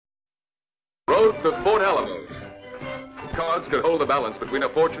road to Fort Alamo. Cards could hold the balance between a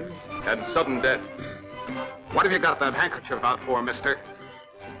fortune and sudden death. What have you got that handkerchief out for, mister?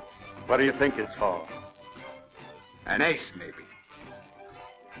 What do you think it's for? An ace, maybe.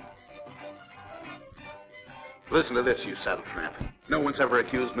 Listen to this, you saddle tramp. No one's ever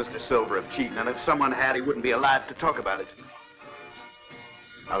accused Mr. Silver of cheating, and if someone had, he wouldn't be alive to talk about it.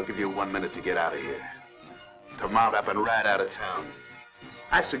 I'll give you 1 minute to get out of here. To mount up and ride out of town.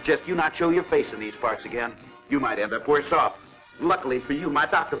 I suggest you not show your face in these parts again. You might end up worse off. Luckily for you, my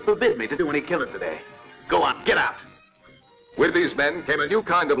doctor forbid me to do any killing today. Go on, get out. With these men came a new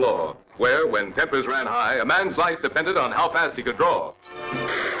kind of law, where, when tempers ran high, a man's life depended on how fast he could draw.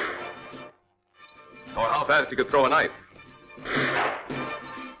 Or how fast he could throw a knife.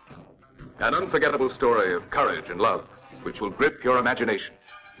 An unforgettable story of courage and love, which will grip your imagination.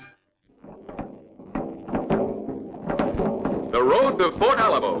 The Road to Fort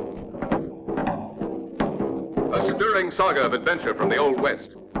Alamo. A stirring saga of adventure from the Old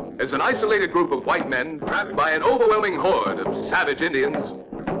West, as an isolated group of white men, trapped by an overwhelming horde of savage Indians,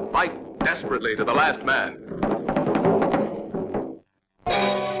 fight desperately to the last man.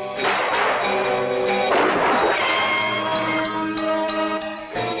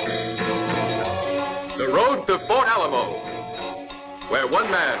 The Road to Fort Alamo, where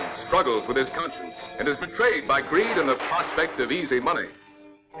one man struggles with his conscience and is betrayed by greed and the prospect of easy money.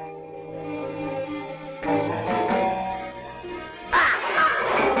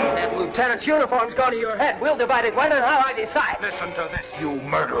 That lieutenant's uniform's gone to your head. We'll divide it when and how I decide. Listen to this, you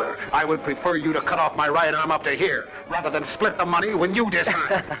murderer. I would prefer you to cut off my right arm up to here, rather than split the money when you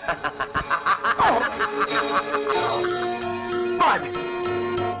decide. Bud!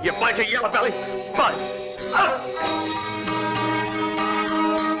 You bunch of yellow belly! Bud!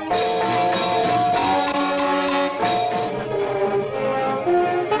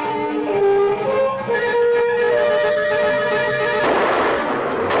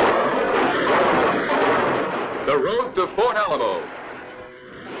 The Road to Fort Alamo.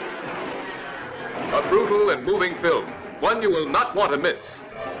 A brutal and moving film, one you will not want to miss.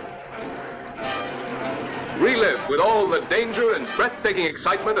 Relive with all the danger and breathtaking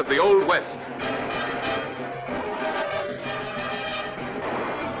excitement of the Old West.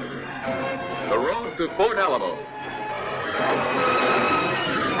 The Road to Fort Alamo.